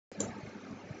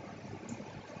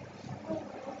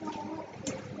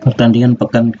Pertandingan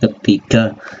pekan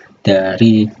ketiga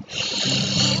dari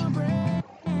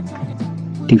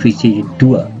Divisi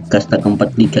 2 kasta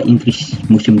keempat Liga Inggris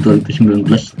musim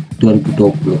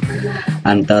 2019-2020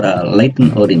 antara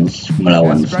Leyton Orient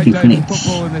melawan Stevenage,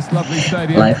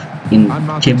 live in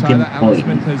Champion Point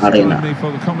Arena.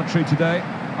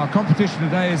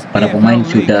 Para pemain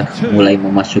sudah mulai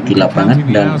memasuki lapangan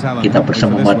dan kita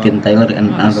bersama Martin Taylor dan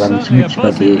Alan Smith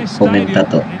sebagai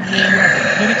komentator.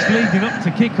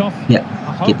 Ya,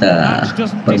 kita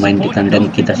bermain di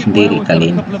kandang kita sendiri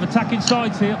kali ini.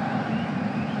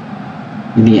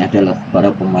 Ini adalah para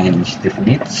pemain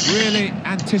Stevenage. Really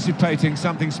anticipating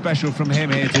something special from him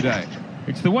here today.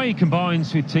 It's the way he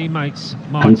combines with teammates,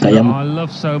 Martin, that I love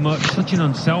so much. Such an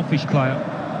unselfish player.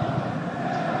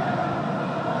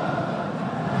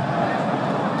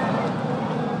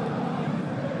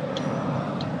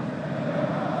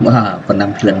 Wah,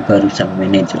 penampilan baru sang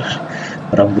manajer.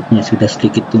 Rambutnya sudah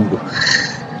sedikit tumbuh.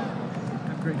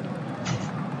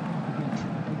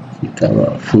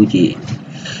 Kalau Fuji,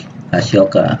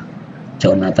 Ashoka,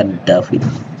 Jonathan David,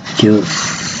 Jules,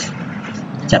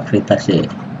 Cakvetase,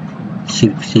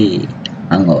 Sipsi,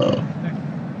 Angol.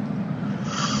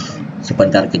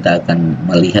 Sebentar kita akan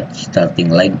melihat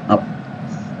starting line up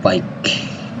baik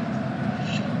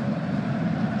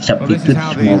substitute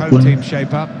maupun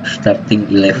starting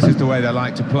 11. Di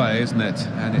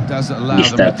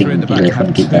starting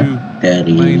 11 kita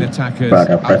dari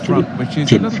para prajurit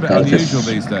James Calvus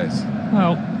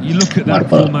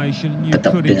Marble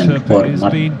tetap dengan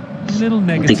format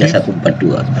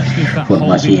 3142,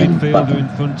 formasi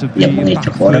yang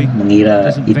mengecoh orang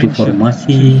mengira itu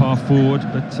formasi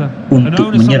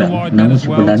untuk menyerang, namun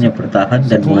sebenarnya bertahan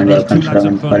dan mengandalkan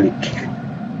serangan balik.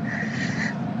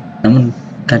 Namun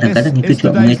kadang-kadang itu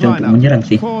juga mengecoh untuk menyerang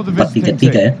sih.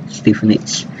 4-3-3 ya,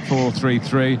 Stevenage.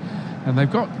 4-3-3, and they've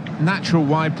got natural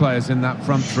wide players in that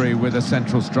front three with a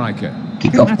central striker.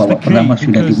 Kick off babak pertama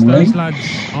sudah dimulai.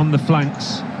 On the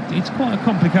flanks, it's quite a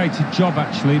complicated job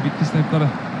actually, because they've got to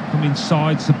come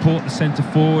inside, support the centre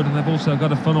forward, and they've also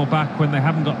got to funnel back when they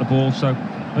haven't got the ball, so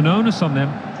an onus on them.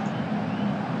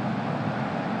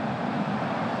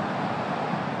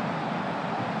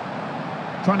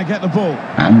 Trying to get the ball.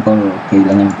 Angkol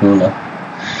kehilangan bola,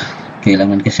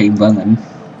 kehilangan keseimbangan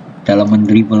dalam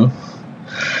mendribble.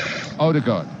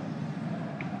 Odegaard.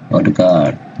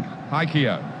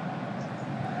 Haikio.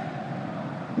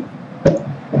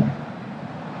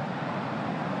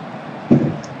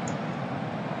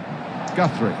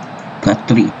 Guthrie.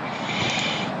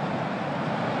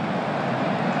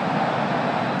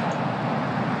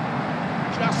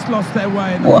 Just lost their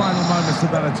way in the final moments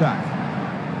of that attack.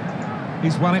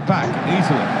 He's won it back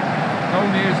easily. Goal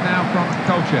news now from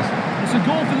Colchester. It's a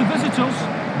goal for the visitors.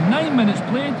 9 minutes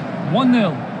played,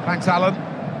 1-0. Thanks, Alan.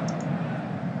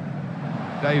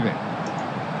 David.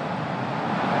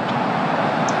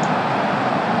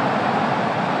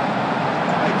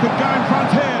 They could go in front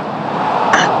here.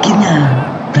 Akhirnya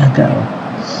gagal.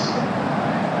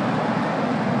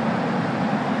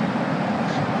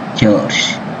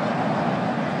 George.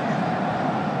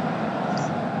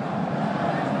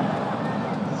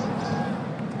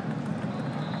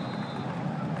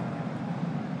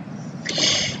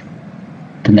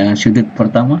 Tendangan sudut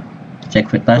pertama,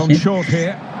 Cakvetase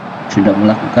sudah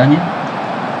melakukannya.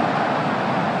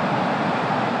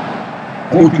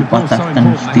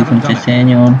 Dipatahkan Steven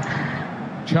Sessegnon,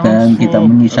 dan kita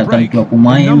menyisakan 2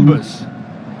 pemain.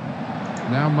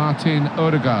 Now Martin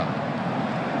Odegaard.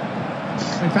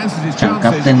 Sang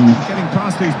kapten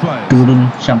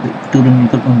turun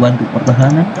ikut membantu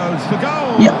pertahanan.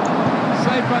 Ya.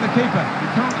 Saved by the keeper. He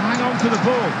can't hang on to the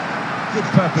ball. Good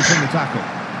purpose in the tackle.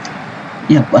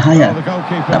 Ya, bahaya,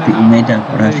 tapi Umeda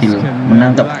berhasil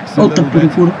menangkap.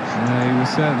 Terburu-buru. He was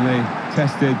certainly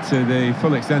tested to the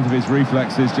full extent of his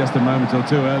reflexes just a moment or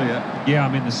two earlier. Yeah,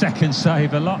 I mean the second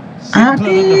save a lot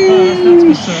simpler than the first, that's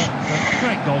for certain.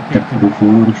 Great goalkeeper.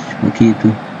 Terburu-buru begitu.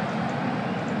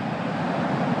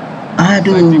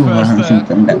 Aduh, langsung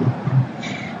tendang.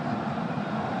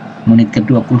 Menit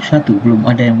ke-21 belum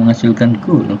ada yang menghasilkan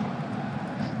gol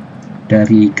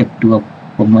dari kedua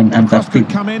pemain antar tim.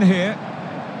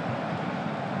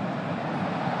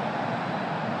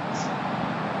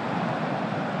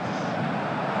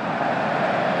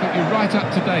 You're right up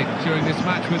to date during this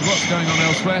match with what's going on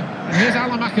elsewhere. And here's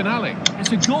Alan McAnally. It's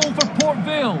a goal for Port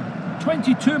Vale.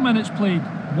 22 minutes played,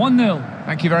 1-0.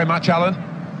 Thank you very much, Alan.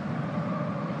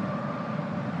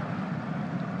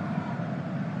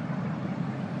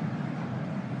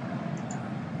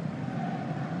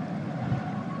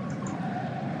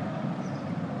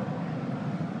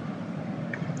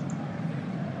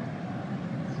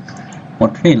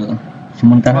 Port fail,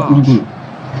 sementara unggul.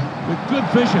 With good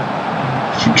vision.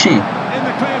 Sukses. In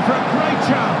the clear for a great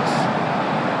chance.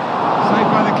 Saved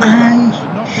by the keeper,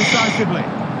 but not decisively.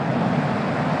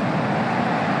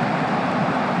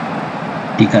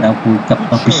 Di Karabul Cup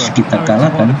habis kita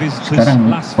kalahkan, sekarang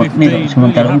Fortnite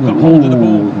sementara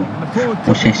unggul.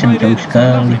 Possession jauh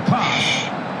sekali.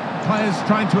 Players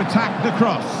trying to attack the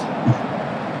cross.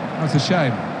 That's a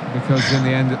shame, because in the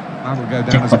end that will go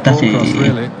down as a poor cross,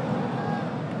 really.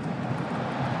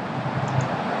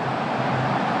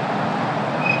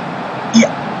 Ya.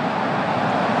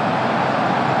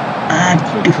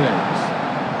 Aduh.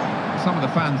 Some of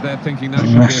the fans there thinking that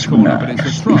should be a corner, but it's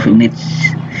a throw. Stevenage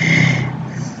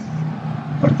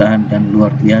bertahan dan luar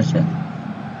biasa.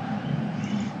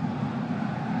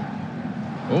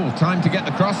 Oh, time to get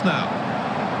the cross now.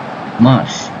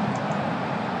 Mas.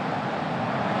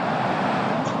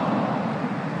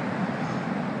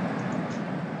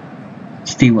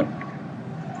 Stewart.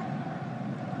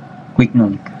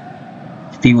 Quickman.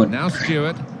 Stewart. Now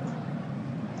Stewart.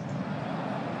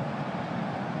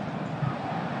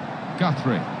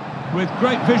 Guthrie. With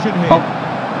great vision here.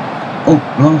 Oh,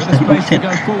 lost the space to offset. go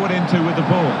forward into with the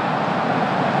ball.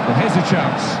 Well, here's a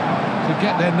chance to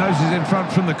get their noses in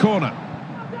front from the corner.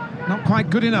 Not quite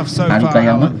good enough so far,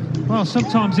 Alan. Well,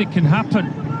 sometimes it can happen.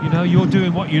 You know, you're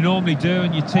doing what you normally do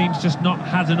and your team's just not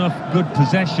had enough good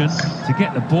possession to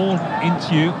get the ball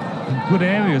into you in good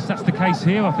areas. That's the case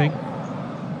here, I think.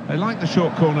 They like the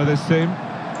short corner, this team.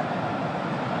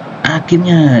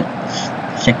 Akhirnya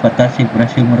Sekvatasi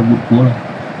berhasil merebut bola.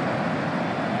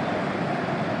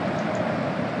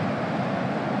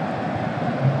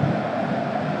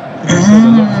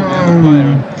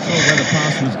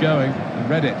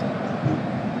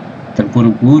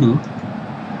 Terburu-buru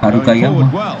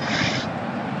Harukayama. Well,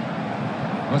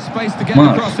 space to get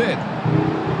the cross in.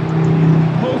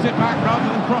 Pulls it back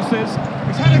rather than crosses.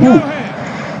 He's had a go here.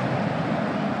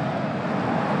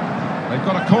 They've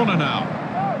got a corner now.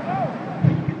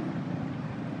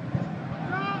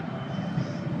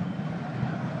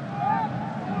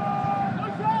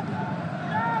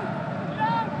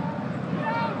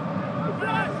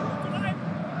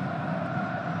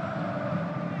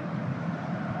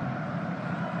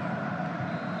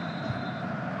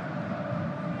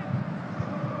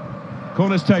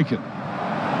 Corner's taken.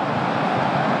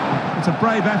 It's a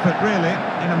brave effort, really,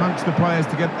 in amongst the players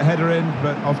to get the header in,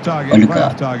 but off target, right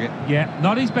off target. Yeah,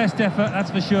 not his best effort,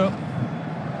 that's for sure.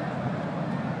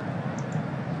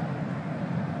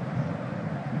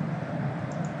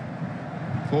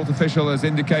 Fourth official has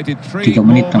indicated 3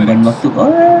 more minutes.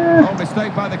 Oh,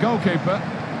 mistake by the goalkeeper.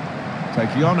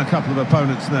 Taking on a couple of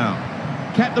opponents now.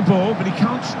 Kept the ball, but he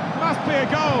can't. Must be a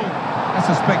goal. That's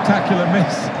a spectacular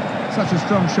miss. Such a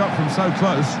strong shot from so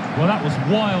close. Well, that was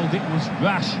wild, it was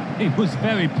rash, it was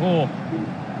very poor.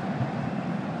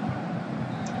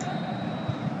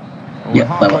 Ya,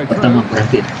 babak pertama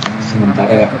berakhir.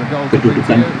 Sementara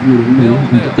kedudukan 0-0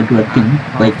 untuk kedua tim,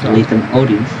 baik Leyton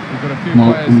Orient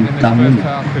maupun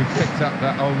tamunya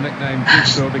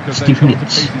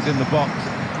Stevenage.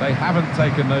 They haven't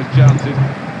taken those chances.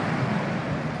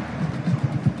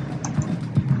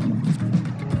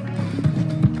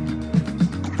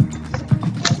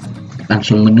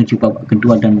 Langsung menuju babak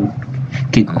kedua dan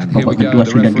kick off babak kedua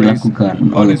sudah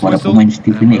dilakukan oleh para pemain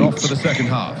Stevenage.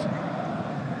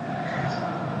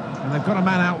 And they've got a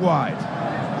man out wide.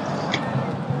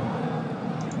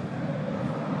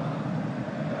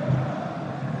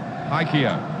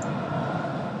 Aikio.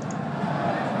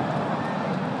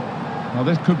 Well,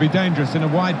 this could be dangerous in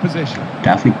a wide position.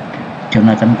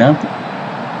 Jonathan David.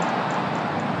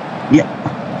 Ya.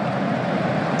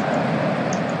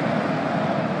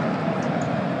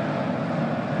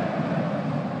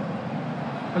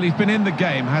 Well, he's been in the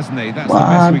game, hasn't he? That's the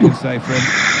best we can say for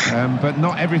him. But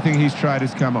not everything he's tried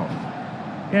has come off.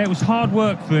 Yeah, it was hard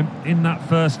work for him in that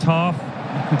first half.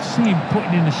 You could see him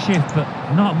putting in a shift, but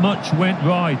not much went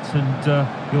right, and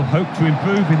he'll hope to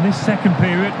improve in this second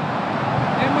period.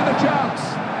 In with a chance.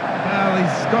 Well,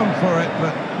 he's gone for it,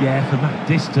 but... Yeah, from that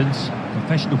distance,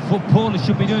 professional footballers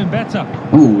should be doing better.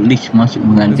 Lis masuk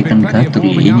menggantikan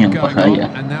Guthrie, ini yang bahaya.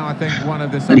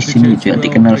 Lis ini juga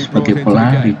dikenal sebagai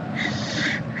pelari.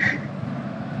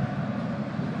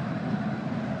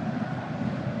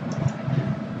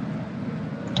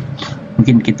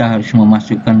 Mungkin kita harus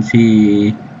memasukkan si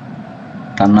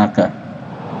Tanaka.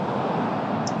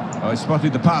 Oh, he spotted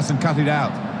the pass and cut it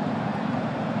out.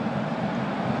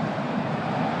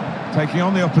 Taking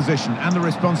on the opposition and the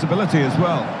responsibility as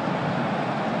well.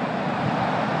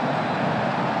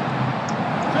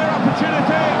 Fair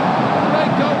opportunity.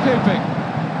 Great goalkeeping.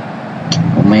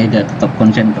 Pemain tetap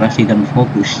konsentrasi dan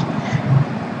fokus.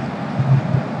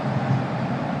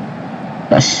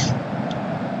 Tas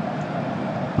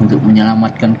untuk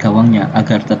menyelamatkan gawangnya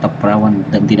agar tetap perawan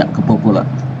dan tidak kebobolan.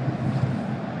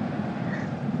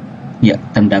 Ya,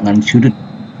 tendangan sudut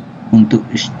untuk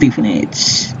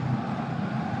Stevenage.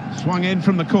 Swung in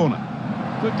from the corner.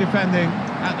 Good defending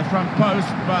at the front post,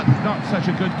 but not such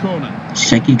a good corner.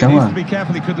 Seki Needs gawang. to be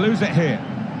careful, he could lose it here.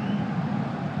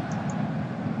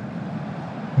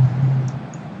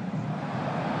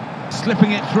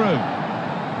 Slipping it through.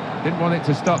 Didn't want it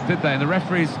to stop, did they? And the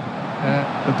referees,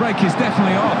 the break is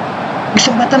definitely on.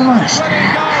 Kesempatan mas. Running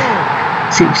goal!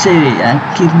 Sipse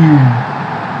akhirnya.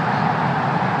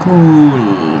 Gol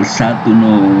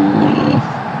 1-0.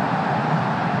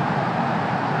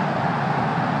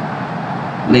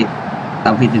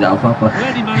 Tapi tidak apa-apa.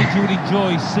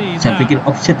 Saya pikir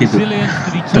offset itu,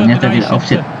 ternyata tidak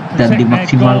offset dan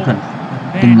dimaksimalkan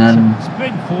dengan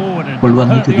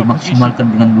peluang itu dimaksimalkan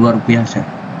dengan luar biasa.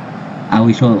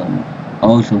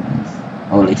 Awesome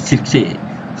oleh Sirkse.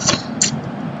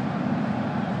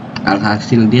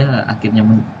 Alhasil dia akhirnya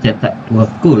mencetak 2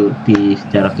 gol di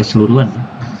secara keseluruhan.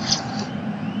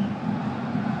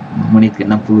 Menit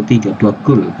ke-63 2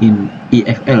 gol in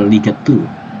EFL Liga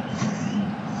 2.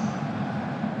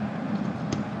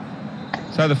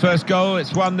 So the first goal,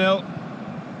 it's 1-0.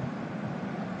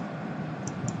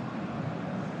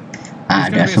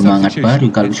 Ada semangat baru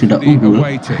kalau sudah unggul,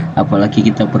 apalagi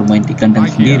kita bermain di kandang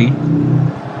sendiri.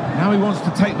 Now he wants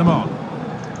to take them on.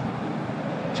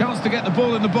 Chance to get the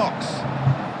ball in the box.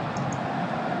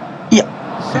 Ya.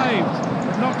 Saved,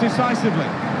 but not decisively.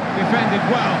 Defended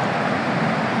well.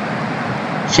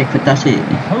 Sekretasi.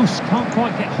 Hosts can't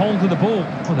quite get hold of the ball.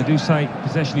 Well, they do say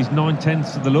possession is 9/10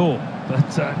 of the law, but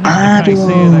not the case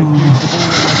here. They've used the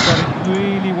ball and they've got it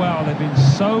really well. They've been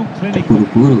so clinical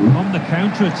on the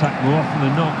counter-attack more often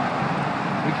than not.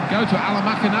 We can go to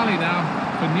Alamakanali now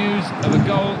for news of a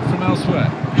goal from elsewhere.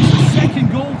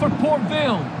 Second goal for Port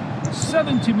Vale.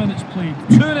 70 minutes played.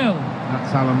 2-0.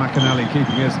 That's Alamakanali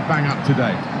keeping us bang up to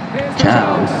date. Here's the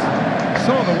Ciao. chance.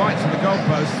 Saw the whites of the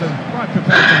goalposts and quite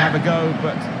prepared to have a go,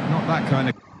 but not that kind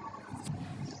of.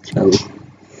 Jauh.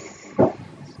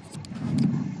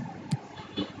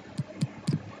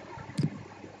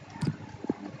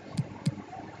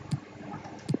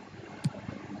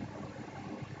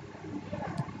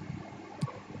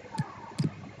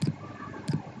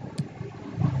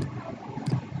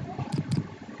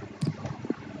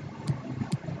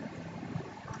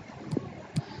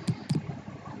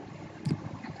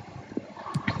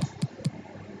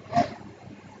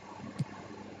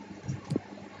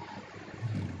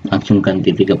 Langsung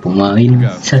ganti 3 pemain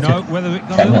saja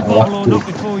karena waktu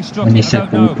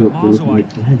menyisakan 20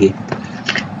 menit lagi.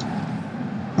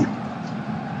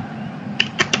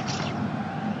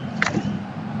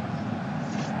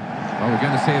 Well, we're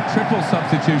going to see a triple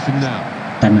substitution now.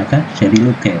 Tanaka, seri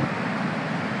Luke.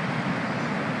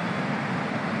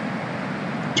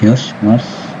 Josh, Mas.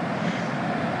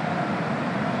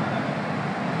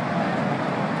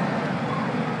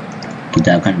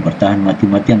 Kita akan bertahan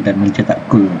mati-matian dan mencetak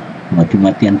gol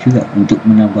mati-matian juga untuk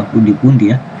menambah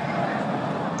pundi-pundi ya.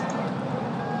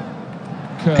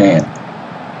 Kayak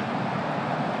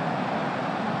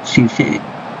Sisi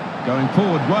going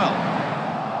forward well.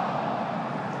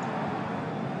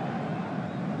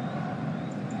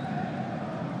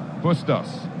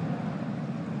 Bustos.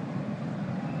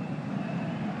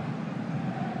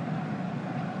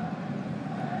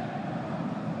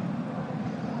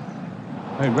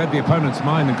 They read the opponent's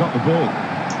mind and got the ball.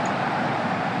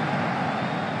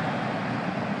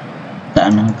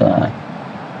 Tanaka.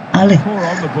 Ale. Poor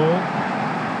on the ball.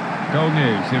 Goal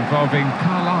news involving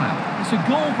Carlisle. It's a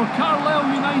goal for Carlisle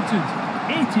United.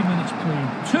 80 minutes played.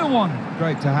 2-1.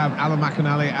 Great to have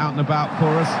Alamakanali out and about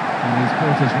for us, and he's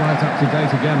brought us right up to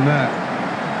date again there.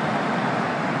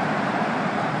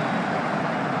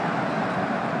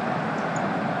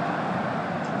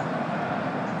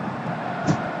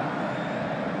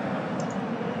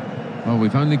 Well,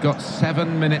 we've only got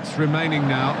 7 minutes remaining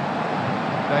now.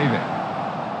 David.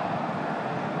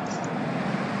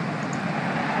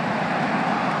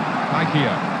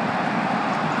 Ikea.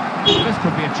 This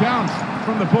could be a chance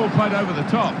from the ball played over the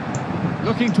top.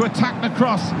 Looking to attack the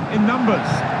cross in numbers.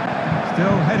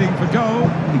 Still heading for goal.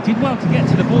 He did well to get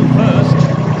to the ball first.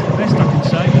 That's the best I can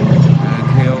say. And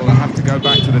he'll have to go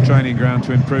back to the training ground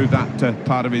to improve that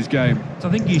part of his game. So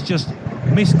I think he's just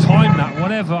mistimed that,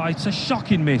 whatever. It's a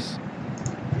shocking miss.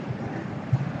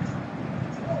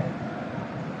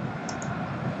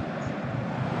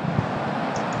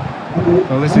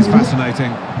 Well, this is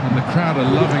fascinating, and the crowd are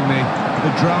loving the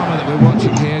the drama that we're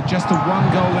watching here. Just the one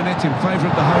goal in it in favour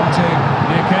of the home team.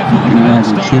 Yeah, careful that they don't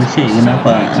start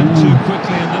celebrating too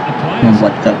quickly and that the players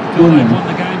membuat feel Kalkun they've won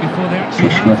the game before they actually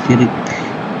siswa have. Firik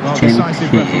Well,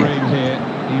 decisive refereeing here.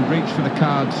 He reached for the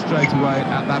card straight away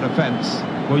at that offence.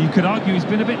 Well, you could argue he's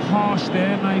been a bit harsh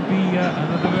there. Maybe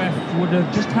another ref would have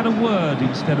just had a word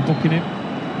instead of booking him.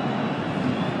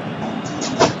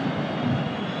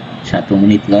 1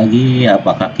 menit lagi,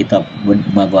 apakah kita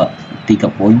membawa 3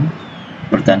 poin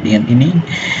pertandingan ini?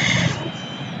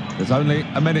 There's only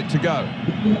a minute to go.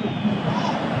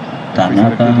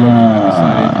 Tanaka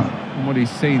From what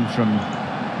he's seen from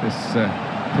this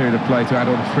period of play to add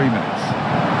on 3 minutes.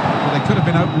 Well, they could have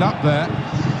been opened up there,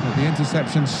 but the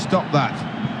interception stopped that.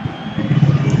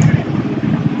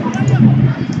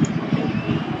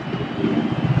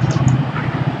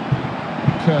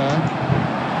 Kerr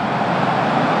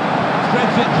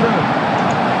threads it through.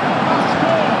 Must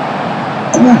score.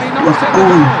 And he knocks in the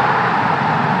goal.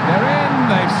 They're in,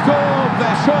 they've scored,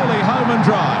 they're surely home and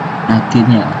dry.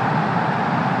 Akhirnya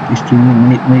istimewa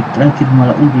menit-menit terakhir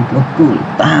malah unggul 2 gol.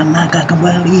 Tanaka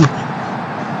kembali,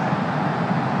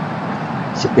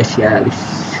 spesialis.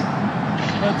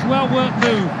 It's well worked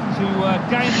move to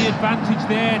gain the advantage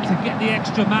there, to get the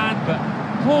extra man, but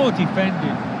poor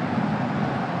defending.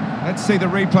 Let's see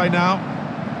the replay now.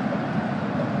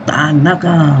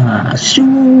 Tanaka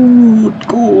shoot,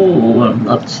 goal,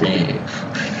 not safe.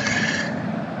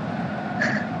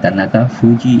 Tanaka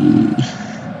Fuji.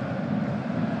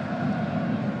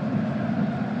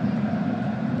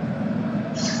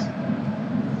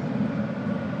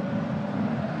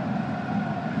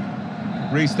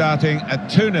 Restarting at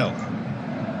 2-0.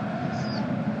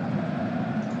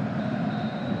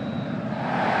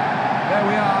 There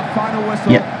we are, final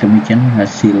whistle. Ya, demikian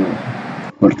hasil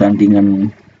pertandingan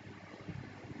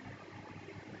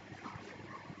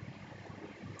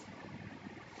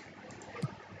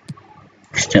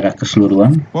secara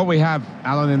keseluruhan. What we have,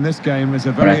 Alan, in this game is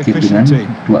a very Berakhir efficient dengan team.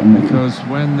 2-0. Because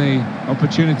when the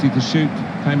opportunity to shoot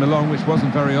came along, which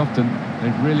wasn't very often,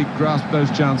 they've really grasped those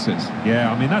chances.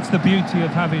 Yeah, I mean, that's the beauty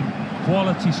of having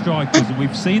quality strikers, and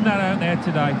we've seen that out there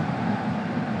today.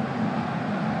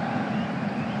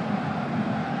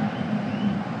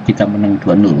 Kita menang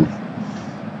 2-0.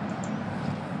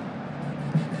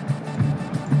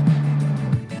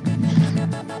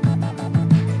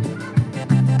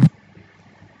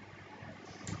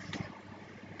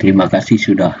 Terima kasih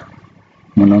sudah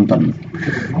menonton.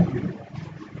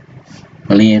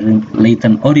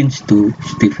 Leyton Orange to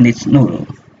Stevenage 0.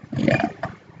 Ya.